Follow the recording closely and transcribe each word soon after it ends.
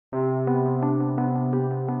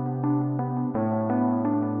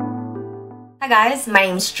Hi guys, my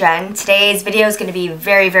name's Jen. Today's video is going to be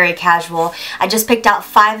very casual. I just picked out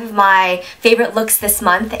 5 of my favorite looks this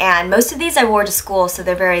month, and most of these I wore to school, so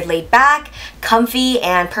they're very laid back, comfy,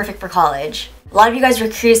 and perfect for college. A lot of you guys were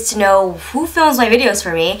curious to know who films my videos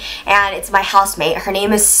for me, and it's my housemate. Her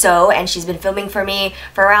name is So, and she's been filming for me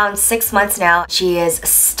for around 6 months now. She is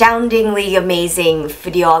astoundingly amazing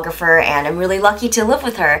videographer, and I'm really lucky to live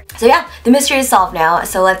with her. So yeah, the mystery is solved now,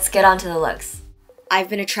 so let's get on to the looks. I've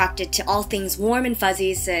been attracted to all things warm and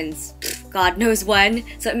fuzzy since God knows when,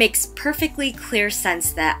 so it makes perfectly clear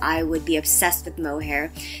sense that I would be obsessed with mohair.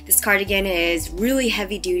 This cardigan is really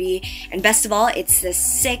heavy duty, and best of all, it's this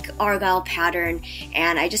sick argyle pattern,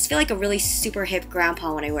 and I just feel like a really super hip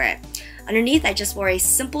grandpa when I wear it. Underneath, I just wore a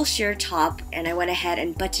simple sheer top, and I went ahead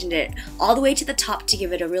and buttoned it all the way to the top to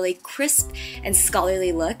give it a really crisp and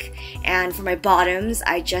scholarly look. And for my bottoms,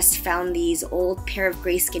 I just found these old pair of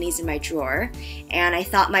gray skinnies in my drawer, and I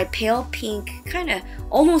thought my pale pink, kind of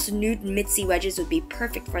almost nude Mitzi wedges would be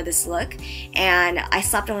perfect for this look. And I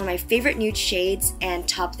slapped on one of my favorite nude shades and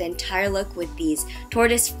topped the entire look with these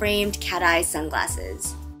tortoise-framed cat-eye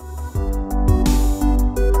sunglasses.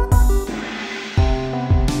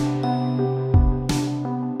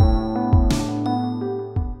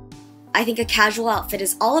 I think a casual outfit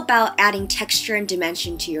is all about adding texture and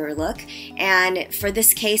dimension to your look, and for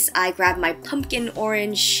this case I grabbed my pumpkin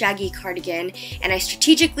orange Shaggy cardigan and I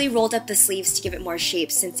strategically rolled up the sleeves to give it more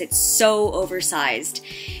shape since it's so oversized.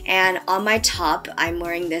 And on my top I'm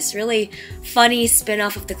wearing this really funny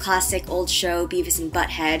spin-off of the classic old show Beavis and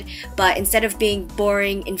Butthead, but instead of being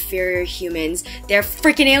boring inferior humans, they're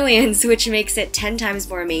freaking aliens, which makes it 10 times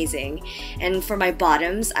more amazing. And for my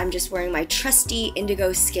bottoms, I'm just wearing my trusty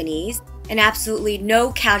indigo skinnies. And absolutely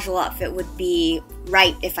no casual outfit would be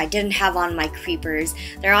right if I didn't have on my creepers.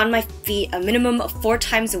 They're on my feet a minimum of 4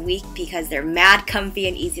 times a week because they're mad comfy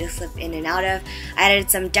and easy to slip in and out of. I added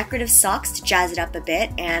some decorative socks to jazz it up a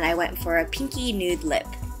bit, and I went for a pinky nude lip.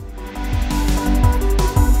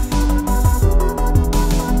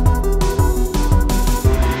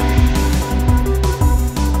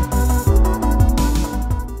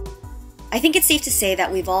 I think it's safe to say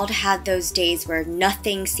that we've all had those days where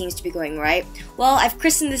nothing seems to be going right. Well, I've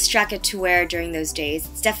christened this jacket to wear during those days.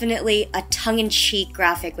 It's definitely a tongue-in-cheek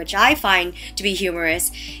graphic, which I find to be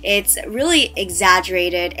humorous. It's really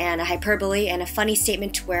exaggerated and a hyperbole and a funny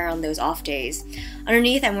statement to wear on those off days.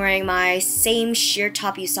 Underneath, I'm wearing my same sheer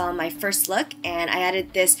top you saw in my first look, and I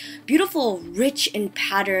added this beautiful, rich and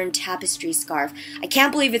patterned tapestry scarf. I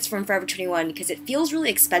can't believe it's from Forever 21 because it feels really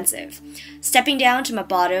expensive. Stepping down to my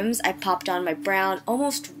bottoms, I popped on my brown,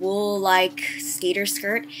 almost wool-like skater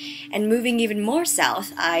skirt, and moving even more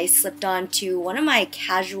south, I slipped onto one of my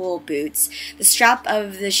casual boots. The strap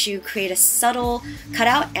of the shoe creates a subtle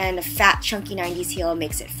cutout, and a fat, chunky 90s heel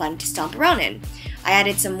makes it fun to stomp around in. I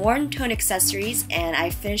added some warm tone accessories, and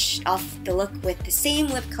I finished off the look with the same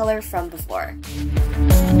lip color from before.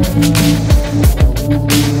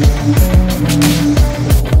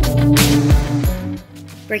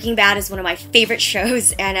 Breaking Bad is one of my favorite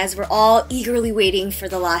shows, and as we're all eagerly waiting for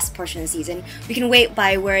the last portion of the season, we can wait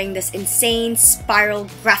by wearing this insane, spiral,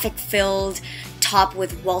 graphic-filled top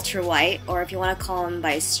with Walter White, or if you want to call him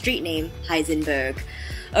by his street name, Heisenberg.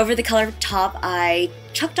 Over the colored top, I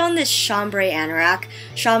chucked on this chambray anorak.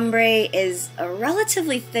 Chambray is a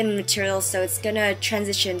relatively thin material, so it's gonna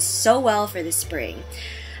transition so well for the spring.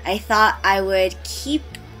 I thought I would keep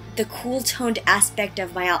the cool toned aspect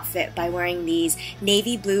of my outfit by wearing these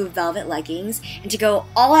navy blue velvet leggings, and to go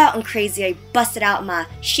all out and crazy, I busted out my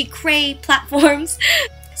chicrée platforms.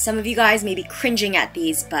 Some of you guys may be cringing at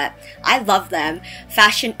these, but I love them.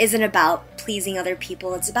 Fashion isn't about pleasing other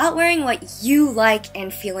people, it's about wearing what you like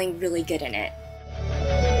and feeling really good in it.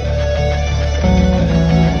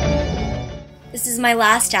 This is my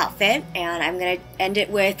last outfit, and I'm gonna end it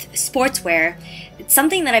with sportswear. It's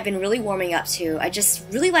something that I've been really warming up to. I just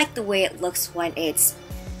really like the way it looks when it's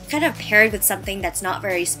kind of paired with something that's not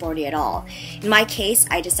very sporty at all. In my case,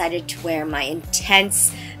 I decided to wear my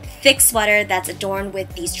intense thick sweater that's adorned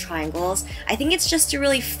with these triangles. I think it's just a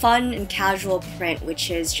really fun and casual print, which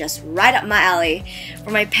is just right up my alley.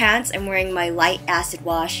 For my pants, I'm wearing my light acid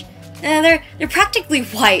wash. They're practically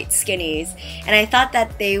white skinnies, and I thought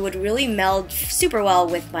that they would really meld super well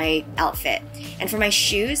with my outfit. And for my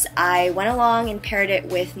shoes, I went along and paired it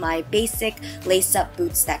with my basic lace-up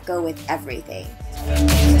boots that go with everything.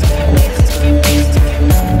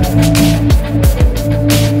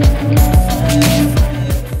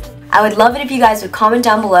 I would love it if you guys would comment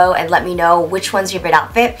down below and let me know which one's your favorite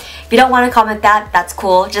outfit. If you don't want to comment that, that's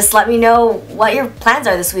cool. Just let me know what your plans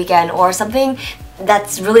are this weekend or something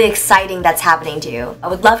that's really exciting that's happening to you. I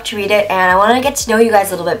would love to read it, and I want to get to know you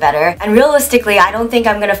guys a little bit better. And realistically, I don't think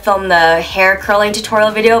I'm going to film the hair curling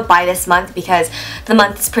tutorial video by this month because the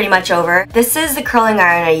month is pretty much over. This is the curling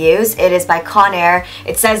iron I use. It is by Conair.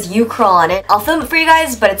 It says You Curl on it. I'll film it for you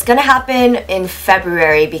guys, but it's going to happen in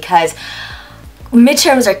February because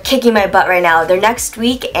midterms are kicking my butt right now. They're next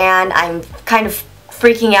week, and I'm kind of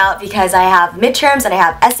freaking out because I have midterms and I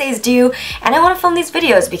have essays due, and I want to film these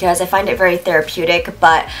videos because I find it very therapeutic,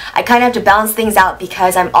 but I kind of have to balance things out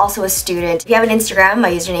because I'm also a student. If you have an Instagram,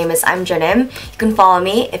 my username is I'mJanim. You can follow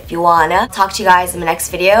me if you wanna. Talk to you guys in the next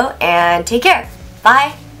video, and take care.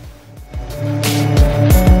 Bye!